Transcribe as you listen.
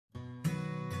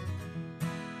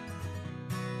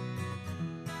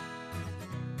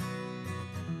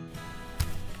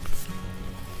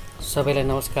सबैलाई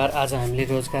नमस्कार। आज हामीले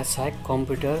रोजगार सहायक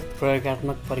कम्प्युटर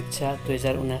प्रयोगात्मक परीक्षा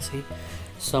 2079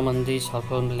 सम्बन्धी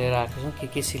छलफल लिएर आएका छौँ।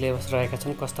 के सिलेबस रहेका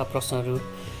छन्, कस्ता प्रश्नहरू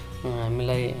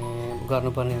हामीलाई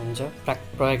गर्नुपर्ने हुन्छ,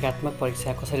 प्रयोगात्मक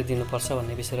परीक्षा कसरी दिनुपर्छ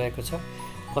भन्ने विषय रहेको छ।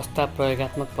 कस्ता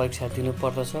प्रयोगात्मक परीक्षा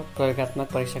दिनुपर्दछ, प्रयोगात्मक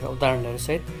परीक्षाका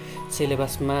उदाहरणहरूसहित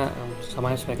सिलेबसमा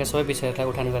समावेश भएका सबै विषयहरूलाई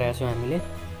उठान गरेका छौँ। हामीले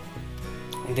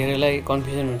धेरैलाई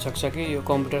कन्फ्युजन हुनसक्छ कि यो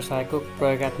कम्प्युटर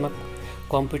सहायकको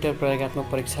कम्प्युटर प्रयोगात्मक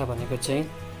परीक्षा भनेको चाहिँ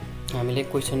हामीले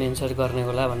क्वेसन एन्सर गर्ने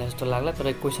होला भन्ने जस्तो लाग्ला,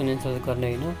 तर क्वेसन एन्सर गर्ने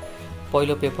होइन।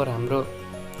 पहिलो पेपर हाम्रो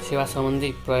सेवा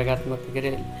सम्बन्धी प्रयोगात्मक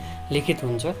लिखित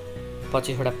हुन्छ,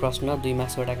 25वटा प्रश्न 2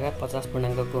 मार्क्सवटाका 50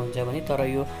 पूर्णाङ्कको हुन्छ भने, तर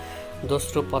यो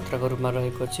दोस्रो पत्रको रूपमा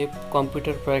रहेको चाहिँ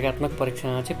कम्प्युटर प्रयोगात्मक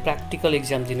परीक्षामा चाहिँ प्र्याक्टिकल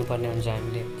इक्जाम दिनुपर्ने हुन्छ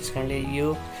हामीले। त्यसकारणले यो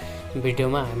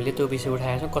भिडियोमा हामीले त्यो विषय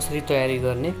उठाएका छौँ, कसरी तयारी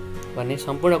गर्ने भन्ने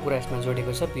सम्पूर्ण कुरा यसमा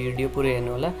जोडेको छ। भिडियो पुरै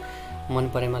हेर्नु होला, मन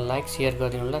परेमा लाइक शेयर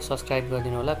गरिदिनु होला, सब्सक्राइब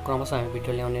गरिदिनु होला। क्रमशः हामी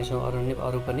भिडियो ल्याउनेछौँ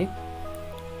अरू पनि।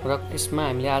 र यसमा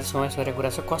हामीले आज समावेश गरेको कुरा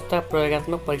छ कस्ता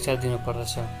प्रयोगात्मक परीक्षा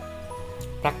दिनुपर्दछ।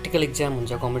 प्र्याक्टिकल इक्जाम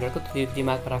हुन्छ कम्प्युटरको, त्यो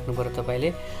दिमागमा राख्नु पर्यो तपाईँले।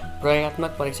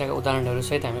 प्रयोगात्मक परीक्षाका उदाहरणहरू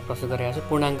सहित हामी प्रस्तुत गरेका छौँ।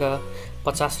 पूर्णाङ्क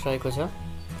 50 रहेको छ।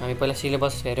 हामी पहिला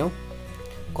सिलेबस हेऱ्यौँ।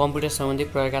 कम्प्युटर सम्बन्धी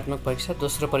प्रयोगात्मक परीक्षा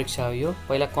दोस्रो परीक्षा हो यो।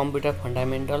 पहिला computer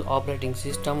fundamental, operating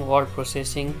system, word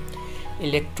processing,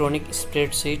 electronic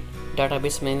spreadsheet,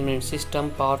 database management system,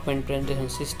 power point presentation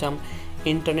system,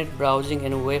 internet browsing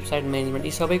and website management,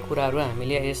 यी सबै कुराहरू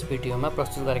हामीले यस भिडियोमा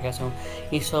प्रस्तुत गरेका छौँ।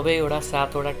 यी सबैवटा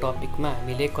 7वटा टपिकमा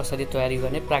हामीले कसरी तयारी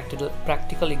गर्ने,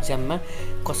 प्र्याक्टिकल इक्जाममा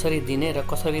कसरी दिने र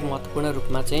कसरी महत्त्वपूर्ण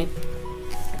रूपमा चाहिँ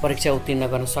परीक्षा उत्तीर्ण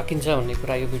गर्न सकिन्छ भन्ने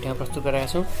कुरा यो भिडियोमा प्रस्तुत गरेका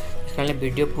छौँ। त्यस कारणले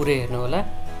भिडियो पुरै हेर्नु होला।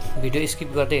 भिडियो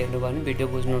स्किप गर्दै हेर्नुभयो भने भिडियो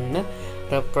बुझ्नुहुन्न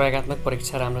र प्रयोगात्मक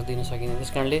परीक्षा राम्रो दिन सकिन्छ।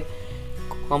 त्यस कारणले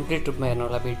कम्प्लिट रूपमा हेर्नु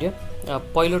होला भिडियो।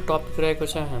 पहिलो टपिक रहेको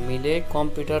छ हामीले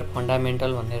कम्प्युटर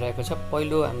फन्डामेन्टल भन्ने रहेको छ।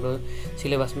 पहिलो हाम्रो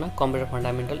सिलेबसमा कम्प्युटर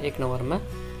फन्डामेन्टल 1 नम्बरमा।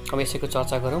 अब यसैको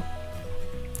चर्चा गरौँ।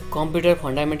 कम्प्युटर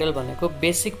फन्डामेन्टल भनेको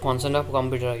बेसिक फङ्सन अफ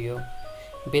कम्प्युटर हो। यो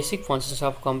बेसिक फङ्सन्स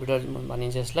अफ कम्प्युटर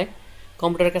भनिन्छ यसलाई।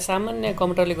 कम्प्युटरका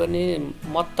कम्प्युटरले गर्ने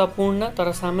महत्त्वपूर्ण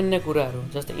तर सामान्य कुराहरू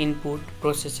जस्तै इनपुट,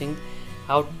 प्रोसेसिङ,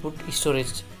 आउटपुट,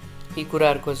 स्टोरेज, यी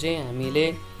कुराहरूको चाहिँ हामीले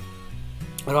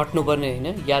रट्नुपर्ने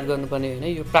होइन, याद गर्नुपर्ने होइन,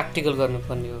 यो प्र्याक्टिकल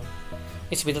गर्नुपर्ने हो।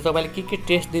 यसभित्र तपाईँले के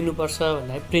टेस्ट दिनुपर्छ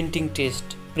भन्दाखेरि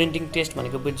प्रिन्टिङ टेस्ट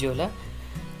भनेको बुझ्यो होला,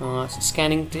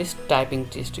 स्क्यानिङ टेस्ट, टाइपिङ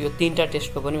टेस्ट, यो 3टा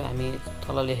टेस्टको पनि हामी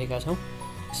तल लेखेका छौँ।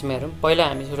 यसमा हेरौँ। पहिला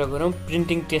हामी सुरु गरौँ।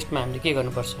 प्रिन्टिङ टेस्टमा हामीले के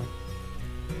गर्नुपर्छ,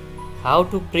 how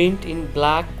to print in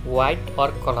black, white or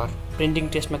colour. Printing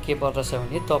टेस्टमा के पर्दछ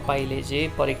भने तपाईँले चाहिँ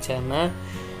परीक्षामा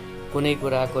कुनै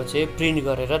कुराको चाहिँ प्रिन्ट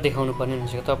गरेर देखाउनु पर्ने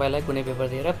हुन्छ। तपाईँलाई कुनै पेपर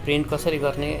दिएर प्रिन्ट कसरी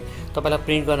गर्ने, तपाईँलाई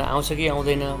प्रिन्ट गर्न आउँछ कि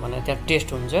आउँदैन भनेर त्यहाँ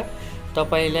टेस्ट हुन्छ।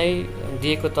 तपाईँलाई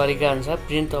दिएको तरिकाअनुसार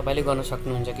प्रिन्ट तपाईँले गर्न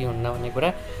सक्नुहुन्छ कि हुन्न भन्ने कुरा।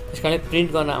 त्यस कारणले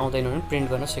प्रिन्ट गर्न आउँदैन भने प्रिन्ट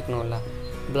गर्न सिक्नु होला।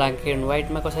 ब्ल्याक एन्ड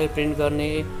व्हाइटमा कसरी प्रिन्ट गर्ने,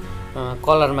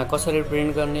 कलरमा कसरी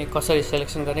प्रिन्ट गर्ने, कसरी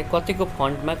सेलेक्सन गर्ने, कतिको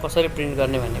फन्टमा कसरी प्रिन्ट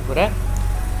गर्ने भन्ने कुरा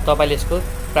तपाईँले यसको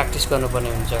प्र्याक्टिस गर्नुपर्ने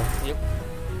हुन्छ। यो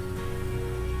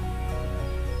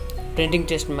प्रिन्टिङ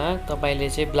टेस्टमा तपाईँले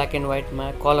चाहिँ ब्ल्याक एन्ड व्हाइटमा,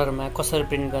 कलरमा कसरी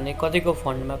प्रिन्ट गर्ने, कतिको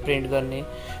फन्टमा प्रिन्ट गर्ने,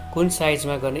 कुन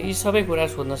साइजमा गर्ने, यी सबै कुरा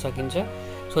सोध्न सकिन्छ।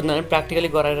 सोध्न भने प्र्याक्टिकली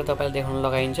गराएर तपाईँले देखाउन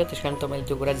लगाइन्छ। त्यस कारण तपाईँले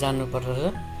त्यो कुरा जान्नुपर्दछ।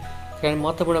 त्यस कारण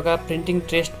महत्त्वपूर्ण कुरा प्रिन्टिङ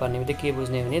टेस्ट भन्ने बित्तिकै के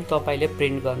बुझ्ने भने तपाईँलाई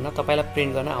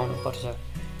प्रिन्ट गर्न आउनुपर्छ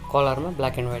कलरमा,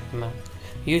 black and व्हाइटमा।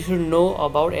 You should know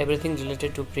about everything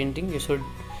related to printing.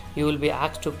 You will be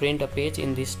asked to print a page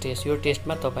in this test. यो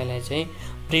टेस्टमा तपाईँलाई चाहिँ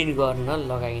प्रिन्ट गर्न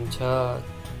लगाइन्छ।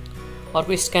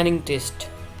 अर्को स्क्यानिङ टेस्ट।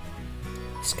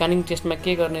 स्क्यानिङ टेस्टमा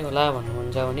के गर्ने होला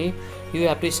भन्नुहुन्छ भने you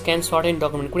have to scan certain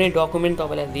document. कुनै डकुमेन्ट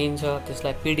तपाईँलाई दिइन्छ,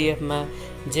 त्यसलाई पिडिएफमा,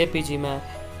 जेपिजीमा,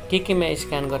 केमा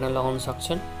स्क्यान गर्न लगाउन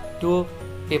सक्छन्। त्यो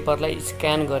पेपरलाई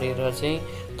स्क्यान गरेर चाहिँ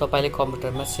तपाईँले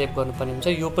कम्प्युटरमा सेभ गर्नुपर्ने हुन्छ।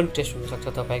 यो पनि टेस्ट हुनसक्छ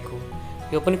तपाईँको।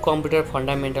 यो पनि कम्प्युटर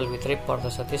फन्डामेन्टलभित्रै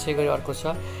पर्दछ। त्यसै गरी अर्को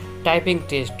छ टाइपिङ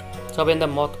टेस्ट। सबैभन्दा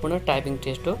महत्त्वपूर्ण टाइपिङ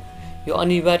टेस्ट हो। यो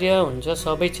अनिवार्य हुन्छ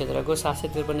सबै क्षेत्रको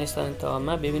 753 स्थानीय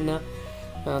तहमा, विभिन्न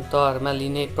तहहरूमा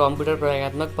लिने कम्प्युटर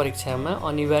प्रयोगात्मक परीक्षामा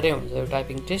अनिवार्य हुन्छ यो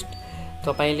टाइपिङ टेस्ट।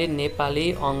 तपाईँले नेपाली,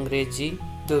 अङ्ग्रेजी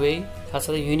दुवै,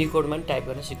 साथसाथै युनिकोडमा पनि टाइप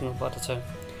गर्न सिक्नुपर्दछ।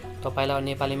 तपाईँलाई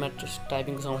नेपालीमा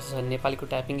टाइपिङको समस्या छ भने नेपालीको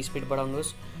टाइपिङ स्पिड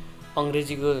बढाउनुहोस्,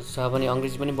 अङ्ग्रेजीको छ भने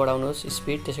अङ्ग्रेजी पनि बढाउनुहोस्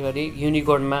स्पिड। त्यसै गरी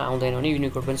युनिकोडमा आउँदैन भने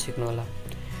युनिकोड पनि सिक्नु होला।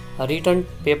 Return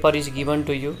paper is given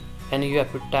to you and you have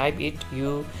to type it.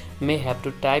 You may have to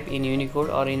type in Unicode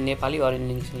or in Nepali or in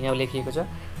English. यहाँ लेखिएको छ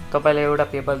तपाईँलाई एउटा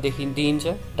पेपर दिइन्छ,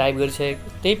 टाइप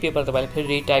गरिसकेको त्यही पेपर तपाईँले फेरि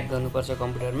रिटाइप गर्नुपर्छ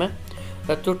कम्प्युटरमा।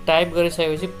 र त्यो टाइप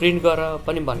गरिसकेपछि प्रिन्ट गर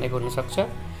पनि भनेको हुनसक्छ।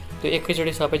 त्यो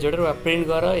एकैचोटि सबै जोडेर वा प्रिन्ट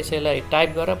गर, यसैलाई टाइप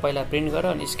गर, पहिला प्रिन्ट गर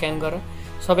अनि स्क्यान गर,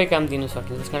 सबै काम दिन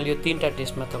सकिन्छ। त्यसकारणले यो 3टा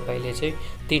टेस्टमा तपाईले चाहिँ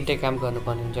 3टै काम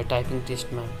गर्नुपर्ने हुन्छ टाइपिङ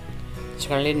टेस्टमा।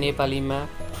 त्यसकारणले नेपालीमा,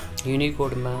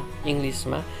 युनिकोडमा,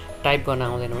 इङ्ग्लिसमा टाइप गर्न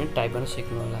आउँदैन भने टाइप गर्न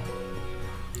सिक्नु होला।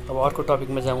 अब अर्को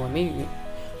टपिकमा जाउँ हामी।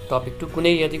 टपिक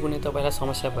 2 यदि कुनै तपाईलाई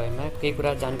समस्या भएमा केही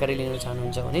कुरा जानकारी लिन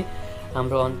चाहनुहुन्छ भने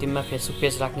हाम्रो अन्तिममा फेसबुक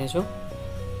पेज राख्नेछौँ।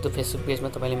 त्यो फेसबुक पेजमा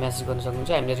तपाईले मेसेज गर्न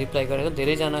सक्नुहुन्छ। हामीले रिप्लाई गरेर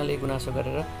धेरैजनाले गुनासो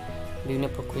गरेर विभिन्न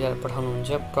कुराहरू पठाउनुहुन्छ,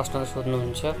 प्रश्नहरू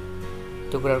सोध्नुहुन्छ।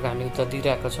 त्यो कुराहरूको हामी उत्तर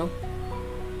दिइरहेका छौँ।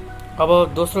 अब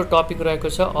दोस्रो टपिक रहेको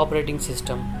छ अपरेटिङ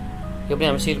सिस्टम। यो पनि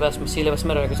हाम्रो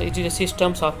सिलेबसमा रहेको छ। It is a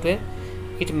system software.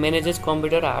 It manages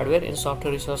computer hardware and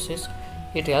software resources.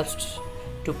 It helps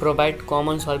to provide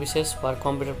common services for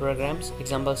computer programs.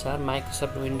 Examples are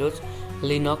Microsoft Windows,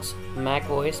 Linux,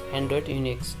 Mac OS, Android,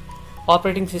 Unix.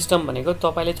 Operating system भनेको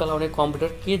तपाईले चलाउने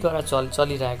computer के द्वारा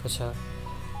चलिरहेको छ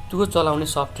त्यो चलाउने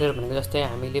software भनेको जस्तै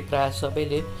हामीले प्राय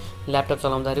सबैले ल्यापटप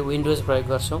चलाउँदाखेरि विन्डोज प्रयोग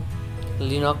गर्छौं।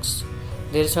 लिनक्स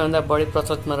धेरै सबैभन्दा बढी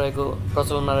प्रचलनमा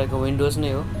रहेको विन्डोज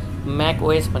नै हो। म्याक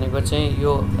ओएस भनेको चाहिँ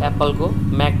यो एप्पलको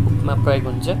म्याकबुकमा प्रयोग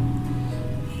हुन्छ।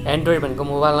 एन्ड्रोइड भनेको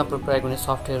मोबाइलमा प्रयोग हुने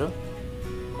सफ्टवेयर हो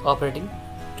अपरेटिङ।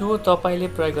 त्यो तपाईले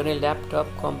प्रयोग गर्ने ल्यापटप,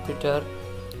 कम्प्युटर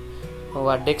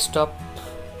वा डेस्कटप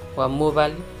वा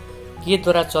मोबाइल के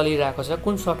द्वारा चलिरहेको छ,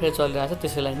 कुन सफ्टवेयर चलिरहेको छ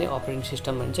त्यसैलाई नै अपरेटिङ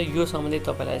सिस्टम भनिन्छ। यो सम्बन्धी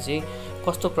तपाईलाई चाहिँ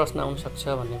कस्तो प्रश्न आउन सक्छ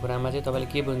भन्ने कुरामा चाहिँ तपाईले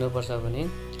के बुझ्नुपर्छ भने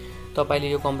तपाईले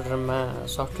यो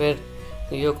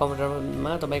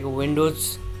कम्प्युटरमा तपाईको विन्डोज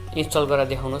इन्स्टल गरेर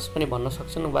देखाउनुहोस् पनि भन्न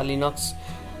सक्छन् वा लिनक्स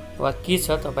वा के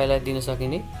छ तपाईलाई दिन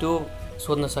सकिने त्यो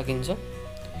सोध्न सकिन्छ।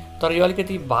 तर यो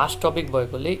अलिकति भास्ट टपिक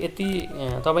भएकोले यति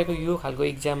तपाईको यो खालको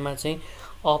एक्जाममा चाहिँ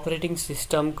अपरेटिङ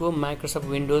सिस्टमको माइक्रोसफ्ट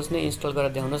विन्डोज नै इन्स्टल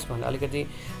गरेर देखाउनुहोस् भन्दा अलिकति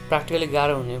प्र्याक्टिकली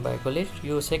गाह्रो हुने भएकोले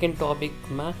यो सेकेन्ड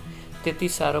टपिकमा त्यति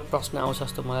साह्रो प्रश्न आउँछ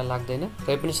जस्तो मलाई लाग्दैन।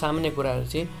 तै पनि सामान्य कुराहरू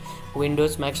चाहिँ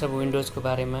विन्डोज, माइक्रोसफ्ट विन्डोजको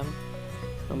बारेमा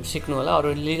सिक्नु होला।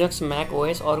 अरु लिनक्स, म्याक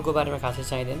ओएस अरुको बारेमा खासै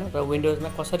चाहिदैन। र विन्डोजमा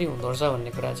कसरी हुँदो रहेछ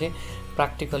भन्ने कुरा चाहिँ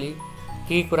प्र्याक्टिकली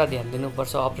के कुरा ध्यान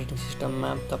दिनुपर्छ अपरेटिङ सिस्टममा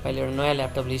तपाईले एउटा नयाँ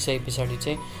ल्यापटप लिइसकेपछि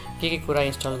चाहिँ के कुरा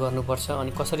इन्स्टल गर्नुपर्छ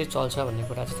अनि कसरी चल्छ भन्ने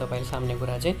कुरा चाहिँ तपाईले सामान्य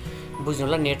कुरा चाहिँ बुझ्नु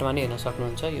होला। नेटमा नै हेर्न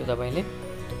सक्नुहुन्छ यो तपाईले।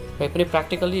 र पनि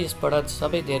प्र्याक्टिकली यसबाट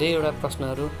सबै धेरैवटा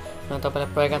प्रश्नहरू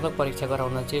तपाईलाई प्रयोगात्मक परीक्षा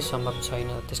गराउन चाहिँ सम्भव छैन।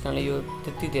 त्यसकारणले यो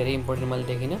त्यति धेरै इम्पोर्टेन्ट मैले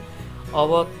देखिन।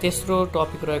 अब तेस्रो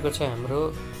टपिक रहेको छ हाम्रो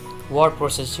वर्ड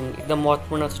प्रोसेसिङ। एकदम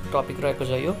महत्त्वपूर्ण टपिक रहेको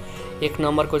छ यो। 1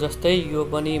 नम्बरको जस्तै यो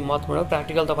पनि महत्त्वपूर्ण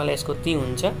प्र्याक्टिकल तपाईलाई यसको 3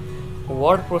 हुन्छ।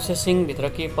 वर्ड प्रोसेसिङ भित्र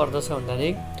के पर्दछ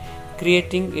भन्दाखेरि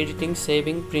creating, editing,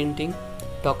 saving, printing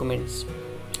documents.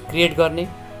 Create गर्ने,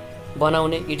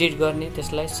 बनाउने, एडिट गर्ने,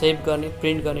 त्यसलाई सेभ गर्ने,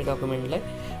 प्रिन्ट गर्ने डकुमेन्टलाई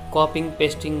cupping,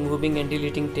 pasting, moving and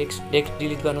deleting text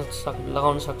delete गर्न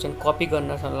लगाउन सक्छन्, कपी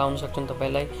गर्न लगाउन सक्छन्,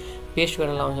 तपाईलाई पेस्ट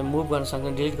गर्न लगाउन, मुभ गर्न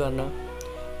सक्छन्, डिलिट गर्न।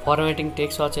 Formatting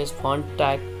text such as font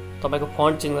type, तपाईको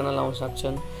फन्ट चेन्ज गर्न लगाउन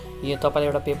सक्छन्। यो तपाईले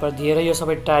एउटा पेपर दिएर यो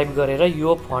सबै टाइप गरेर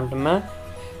यो फन्टमा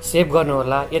सेभ गर्नु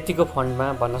होला, यतिको फन्टमा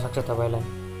भन्न सक्छ तपाईलाई।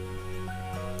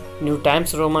 न्यू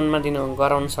टाइम्स रोमनमा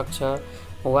गराउन सक्छ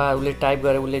वा उसले टाइप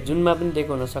गरेर उसले जुनमा पनि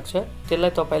दिएको हुन सक्छ। त्यसलाई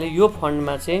तपाईले यो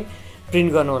फन्टमा चाहिँ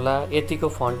प्रिन्ट गर्नु होला, यतिको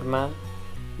फन्टमा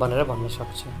भनेर भन्न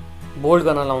सक्छ। बोल्ड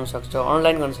गर्न लाउन सक्छ,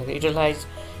 अनलाइन गर्न सक्छ,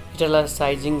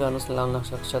 इटालाइजिङ गर्न लाउन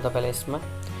सक्छ तपाईले यसमा।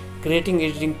 क्रिएटिङ,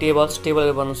 एडिटिङ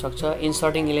टेबलहरू बनाउन सक्छ।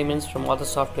 इन्सर्टिङ एलिमेन्ट्स फ्रम अदर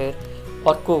सफ्टवेयर,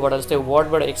 अर्कोबाट जस्तै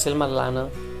वर्डबाट एक्सेलमा लान,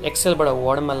 एक्सेलबाट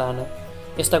वर्डमा लान,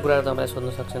 यस्ता कुराहरू तपाईले सोध्न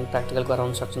सक्छन्, प्र्याक्टिकल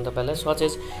गराउन सक्छन् तपाईलाई। सच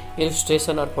एज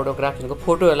इलिस्ट्रेसन अर फोटोग्राफीको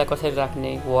फोटोहरूलाई कसरी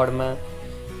राख्ने, वर्डमा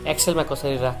एक्सेलमा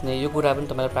कसरी राख्ने, यो कुरा पनि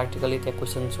तपाईले प्र्याक्टिकली त्यहाँ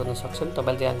क्वेसन सोध्न सक्छन्।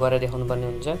 तपाईले त्यहाँ गरेर देखाउनु पर्ने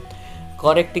हुन्छ।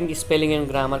 करेक्टिङ, स्पेलिङ एन्ड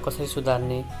ग्रामर कसरी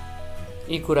सुधार्ने,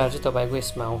 यी कुराहरू चाहिँ तपाईको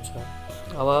यसमा आउँछ।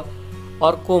 अब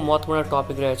अर्को महत्त्वपूर्ण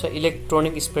टपिक रहेको छ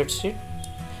इलेक्ट्रोनिक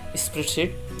स्प्रेडसिट।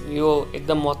 यो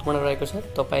एकदम महत्त्वपूर्ण रहेको छ।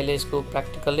 तपाईले यसको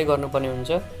प्र्याक्टिकल्ली गर्नुपर्ने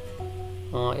हुन्छ।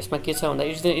 यसमा के छ भन्दा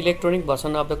it's the electronic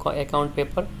version of the account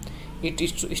paper. It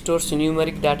stores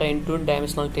numeric data in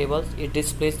 2-डाइमेन्सनल tables. It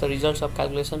displace the results of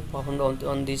calculation परफर्म्ड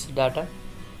on this data.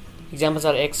 Examples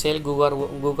are Excel,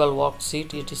 Google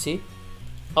worksheet etc।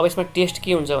 अब यसमा टेस्ट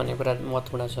के हुन्छ भन्ने कुरा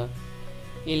महत्त्वपूर्ण छ।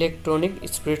 इलेक्ट्रोनिक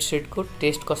स्प्रेडसिटको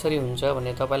टेस्ट कसरी हुन्छ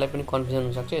भन्ने तपाईलाई पनि कन्फ्युजन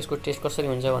हुन सक्छ। यसको टेस्ट कसरी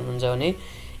हुन्छ भन्नुहुन्छ भने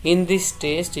in this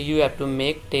test you have to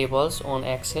make tables on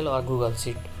Excel or Google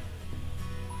seat.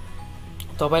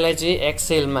 तपाईलाई चाहिँ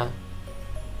एक्सेलमा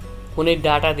कुनै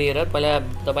डाटा दिएर पहिला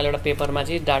तपाईले एउटा पेपरमा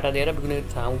चाहिँ डाटा दिएर कुनै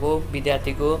ठाउँको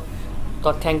विद्यार्थीको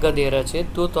तथ्याङ्क दिएर चाहिँ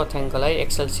त्यो तथ्याङ्कलाई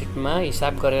एक्सेल सिटमा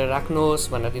हिसाब गरेर राख्नुहोस्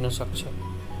भनेर दिन सक्छ।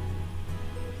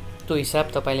 त्यो हिसाब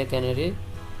तपाईले त्यहाँनेर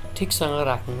ठिकसँग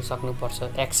राख्न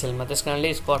सक्नुपर्छ एक्सेलमा। त्यसकारणले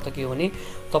यसको अर्थ के हो भने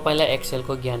तपाईलाई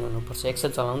एक्सेलको ज्ञान हुनुपर्छ।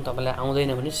 एक्सेल चलाउन तपाईलाई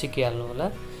आउँदैन भने सिकिहाल्नु होला।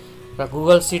 र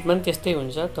गुगल सिटमा पनि त्यस्तै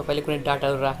हुन्छ। तपाईले कुनै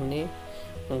डाटाहरू राख्ने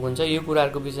हुन्छ। यो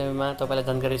कुराहरुको विषयमा तपाईलाई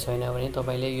जानकारी छैन भने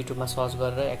तपाईले युट्युबमा सर्च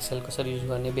गरेर एक्सेल कसरी युज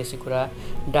गर्ने, बेसिक कुरा,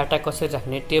 डाटा कसरी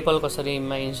राख्ने, टेबल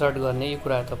कसरीमा इन्सर्ट गर्ने, यो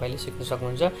कुराहरु तपाईले सिक्न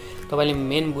सक्नुहुन्छ। तपाईले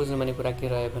मेन बुझ्नुपर्ने कुरा के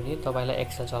रह्यो भने तपाईलाई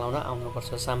एक्सेल चलाउन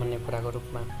आउनुपर्छ सामान्य कुराको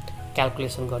रूपमा,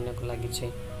 क्याल्कुलेसन गर्नको लागि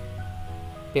चाहिँ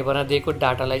पेपरमा दिएको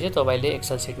डाटालाई चाहिँ तपाईले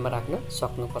एक्सेल सिटमा राख्न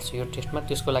सक्नुपर्छ यो टेस्टमा।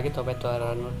 त्यसको लागि तपाई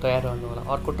तयार रहनु होला।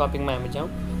 अर्को टपिकमा हामी जाउँ।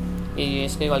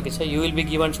 यसले अलिकति छ, you will be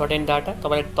given certain data,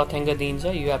 तपाईलाई तथ्याङ्क दिइन्छ,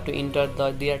 you have to enter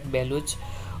the that values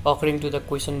according to the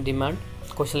question demand,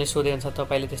 क्वेसनले सोधे अनुसार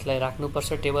तपाईले त्यसलाई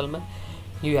राख्नुपर्छ टेबलमा।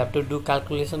 You have to do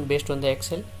calculation based on the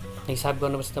Excel, हिसाब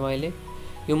गर्नुपर्छ तपाईले।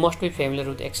 You must be familiar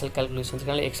with Excel क्याल्कुलेसन्स,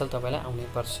 कारणले एक्सेल तपाईलाई आउनै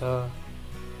पर्छ।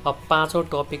 अब पाँचौं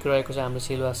टपिक रहेको छ हाम्रो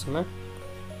सिलेबसमा,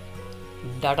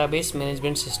 database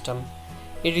management system.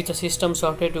 It is a system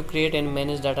software to create and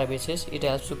manage databases. It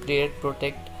helps to create,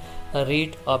 protect,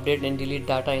 read, update and delete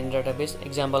data in database.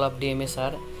 Example of DMS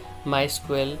are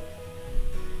MySQL,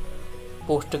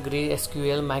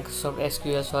 PostgreSQL, Microsoft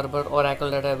SQL Server, Oracle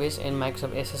database and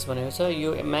Microsoft SS भनेको छ।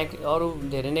 यो अरु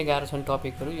धेरै नै गाह्रो छन्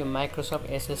टपिकहरु, यो Microsoft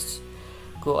SS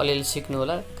को अलिअलि सिक्नु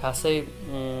होला। खासै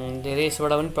धेरै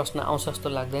यसबाट पनि प्रश्न आउँछ जस्तो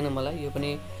लाग्दैन मलाई, यो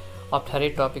पनि अप्ठ्यारै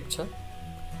टपिक छ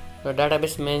र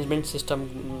डाटाबेस म्यानेजमेन्ट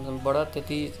सिस्टमबाट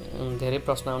त्यति धेरै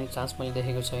प्रश्न आउने चान्स मैले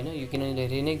देखेको छैन, यो किनभने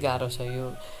धेरै नै गाह्रो छ। यो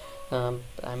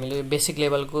हामीले बेसिक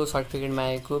लेभलको सर्टिफिकेटमा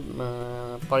आएको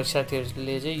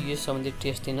परीक्षार्थीहरूले चाहिँ यो सम्बन्धी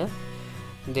टेस्ट दिन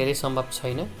धेरै सम्भव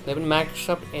छैन। तैपनि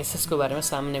माइक्रोसफ्ट एसएस को बारेमा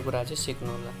सामान्य कुरा चाहिँ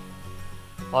सिक्नु होला।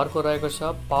 अर्को रहेको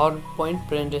छ पावर पोइन्ट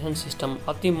प्रेजेन्टेसन सिस्टम,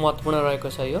 अति महत्त्वपूर्ण रहेको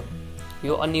छ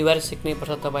यो अनिवार्य सिक्नै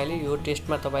पर्छ तपाईले। यो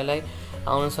टेस्टमा तपाईलाई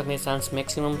आउन सक्ने चान्स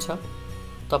म्याक्सिमम छ।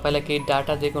 तपाईलाई केही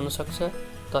डाटा दिएको हुन सक्छ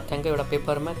तथ्याङ्क एउटा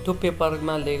पेपरमा, त्यो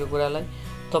पेपरमा दिएको कुरालाई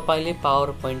तपाईले पावर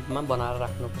पोइन्टमा बनाएर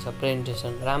राख्नुपर्छ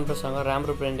प्रेजेन्टेसन,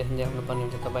 राम्रो प्रेजेन्टेसन देखाउनु पर्ने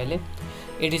हुन्छ तपाईले।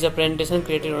 It is a presentation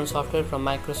created an software from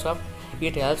Microsoft.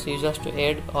 It helps users to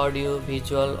add audio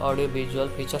visual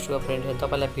features to a presentation.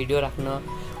 तपाईलाई भिडियो राख्न,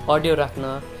 अडियो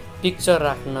राख्न, पिक्चर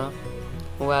राख्न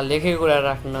वा लेखेको कुरा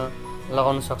राख्न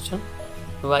लगाउन सक्छन्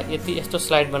वा यस्तो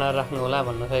स्लाइड बनाएर राख्नु होला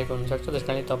भन्न सकेको हुन सक्छ।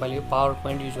 त्यसकारणले तपाईले यो पावर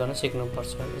पोइन्ट युज गर्न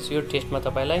सिक्नुपर्छ। यो टेस्टमा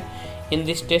तपाईलाई in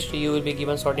this test you will be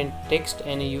given certain text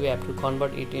and you have to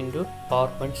convert it into power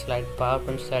point slide. Power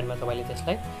point स्लाइडमा तपाईले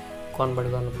त्यसलाई कन्भर्ट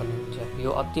गर्नुपर्ने हुन्छ।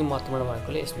 यो अति महत्त्वपूर्ण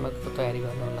भएकोले यसमा तयारी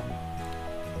गर्नु होला।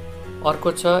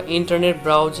 अर्को छ internet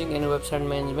browsing and website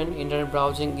management. Internet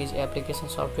browsing is application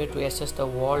software to access the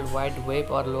world wide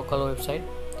web or local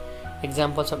website.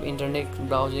 Examples of internet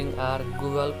browsing are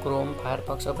Google, Chrome,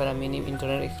 Firefox, Opera Mini,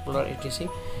 Internet Explorer, etc.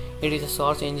 It is a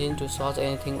search engine to search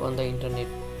anything on the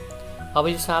internet. अब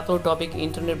यो सातौं topic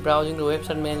internet browsing र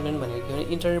website management भनेको के भने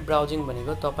internet browsing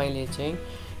भनेको तपाईले चाहिँ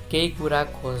केही कुरा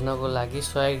खोज्नको लागि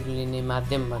सहयोग लिने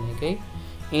माध्यम भनेकै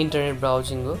इन्टरनेट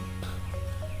ब्राउजिङ हो।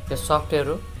 यो सफ्टवेयर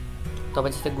हो।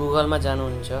 तपाई जस्तै गुगलमा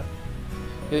जानुहुन्छ,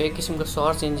 यो एक किसिमको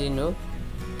सर्च इन्जिन हो।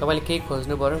 तपाईले केही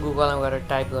खोज्नु पर्यो गुगलमा गएर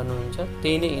टाइप गर्नुहुन्छ,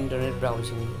 त्यही नै इन्टरनेट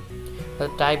ब्राउजिङ हो। र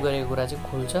टाइप गरेको कुरा चाहिँ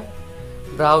खुल्छ,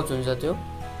 ब्राउज हुन्छ त्यो।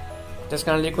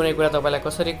 त्यसकारणले कुनै कुरा तपाईलाई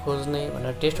कसरी खोज्ने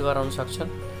भनेर टेस्ट गराउन सक्छन्,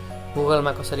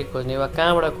 गुगलमा कसरी खोज्ने वा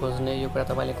कहाँबाट खोज्ने, यो कुरा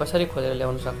तपाईले कसरी खोजेर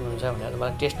ल्याउन सक्नुहुन्छ भनेर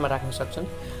तपाईलाई टेस्टमा राख्न सक्छन्।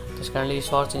 त्यसकारणले यो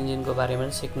सर्च इन्जिनको बारेमा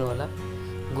सिक्नु होला,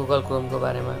 गुगल क्रोमको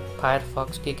बारेमा,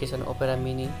 फायरफक्स के छन्, ओपेरा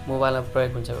मिनी, मोबाइलमा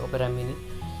प्रयोग हुन्छ ओपेरा मिनी,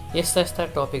 यस्ता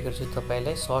टपिकहरु चाहिँ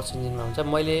तपाईलाई सर्च इन्जिनमा हुन्छ।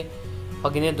 मैले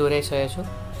अघि नै दोहोऱ्याइसकेको छु।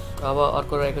 अब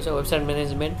अर्को रहेको छ website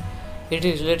management. It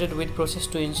is related with process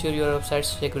to ensure your website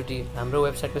security. हाम्रो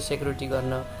वेबसाइटको सेक्युरिटी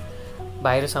गर्न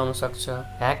भाइरस आउन सक्छ,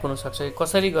 ह्याक हुन सक्छ,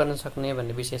 कसरी गर्न सक्ने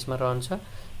भन्ने विषयमा रहन्छ।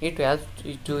 It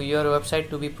helps to your website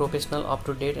to be professional, up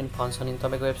to date and functioning.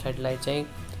 तपाईको वेबसाइटलाई चाहिँ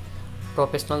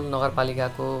प्रोफेसनल,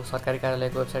 नगरपालिकाको सरकारी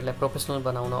कार्यालयको वेबसाइटलाई प्रोफेसनल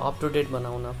बनाउन, अप टु डेट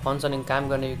बनाउन, फङ्सनिङ काम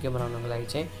गर्ने योग्य बनाउनको लागि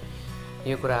चाहिँ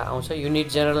यो कुरा आउँछ। युनिट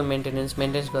जेनरल मेन्टेनेन्स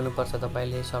गर्नुपर्छ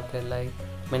तपाईले सफ्टवेयरलाई,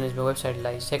 म्यानेजमेन्ट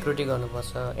वेबसाइटलाई सेक्युरिटी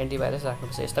गर्नुपर्छ, एन्टिभाइरस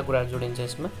राख्नुपर्छ, यस्ता कुराहरु जोडिन्छ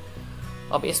यसमा।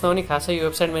 अब यसमा पनि खासै यो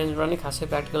वेबसाइट म्यानेजमेन्ट पनि खासै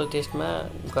प्र्याक्टिकल टेस्टमा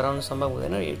गराउन सम्भव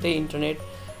हुँदैन। यतै इन्टरनेट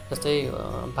जस्तै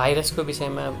भाइरसको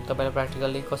विषयमा तपाईलाई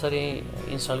प्र्याक्टिकली कसरी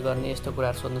इन्स्टल गर्ने यस्तो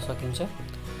कुराहरु सोध्न सकिन्छ।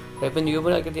 र पनि यो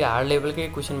पनि अलिकति हार्ड लेभलकै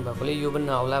क्वेशन भएकोले यो पनि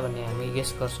नआउला भन्ने हामी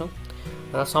गेस गर्छौं।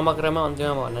 र समग्रमा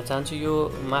अन्त्यमा भन्न चाहन्छु, यो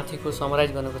माथिको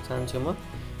समराइज गर्न चाहन्छु म।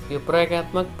 यो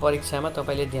प्रयोगात्मक परीक्षामा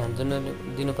तपाईले ध्यान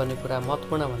दिनुपर्ने कुरा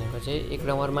महत्त्वपूर्ण भनेको चाहिँ एक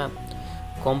नम्बरमा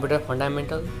कम्प्युटर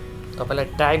फन्डामेन्टल, तपाईलाई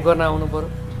टाइप गर्न आउनु पर्यो।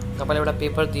 तपाईलाई एउटा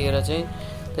पेपर दिएर चाहिँ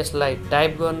त्यसलाई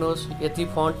टाइप गर्नुहोस्, यति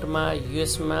फन्टमा,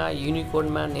 युएसमा,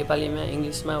 युनिकोडमा, नेपालीमा,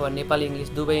 इंग्लिशमा वा नेपाली इंग्लिश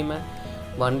दुवैमा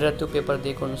भनेर त्यो पेपर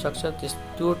दिएको हुन सक्छ।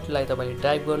 त्यसलाई तपाईले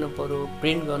टाइप गर्नु पर्यो,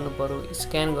 प्रिन्ट गर्नु पर्यो,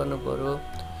 स्क्यान गर्नु पर्यो,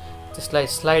 त्यसलाई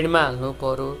स्लाइडमा हाल्नु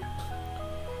पर्यो,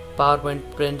 पावर पोइन्ट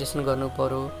प्रेजेन्टेसन गर्नु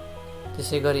पर्यो,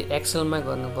 त्यसैगरी एक्सेलमा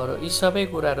गर्नुपर्यो। यी सबै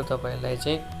कुराहरू तपाईहरुलाई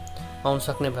चाहिँ आउन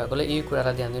सक्ने भएकोले यी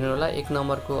कुरालाई ध्यान दिनु होला। 1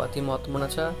 नम्बरको अति महत्त्वपूर्ण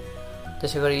छ,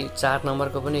 त्यसैगरी 4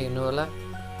 नम्बरको पनि हेर्नु होला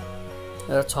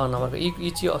र 6 नम्बरको यी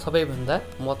चाहिँ सबैभन्दा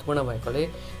महत्त्वपूर्ण भएकोले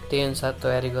त्यही अनुसार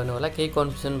तयारी गर्नु होला। केही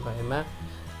कन्फ्युजन भएमा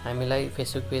हामीलाई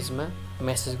फेसबुक पेजमा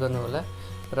मेसेज गर्नु होला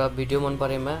र भिडियो मन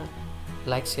परेमा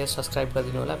लाइक शेयर सब्स्क्राइब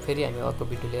गरिदिनु होला। फेरि हामी अर्को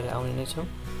भिडियो लिएर आउने नै छौं।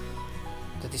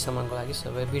 त्यतिसम्मको लागि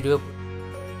सबै भिडियो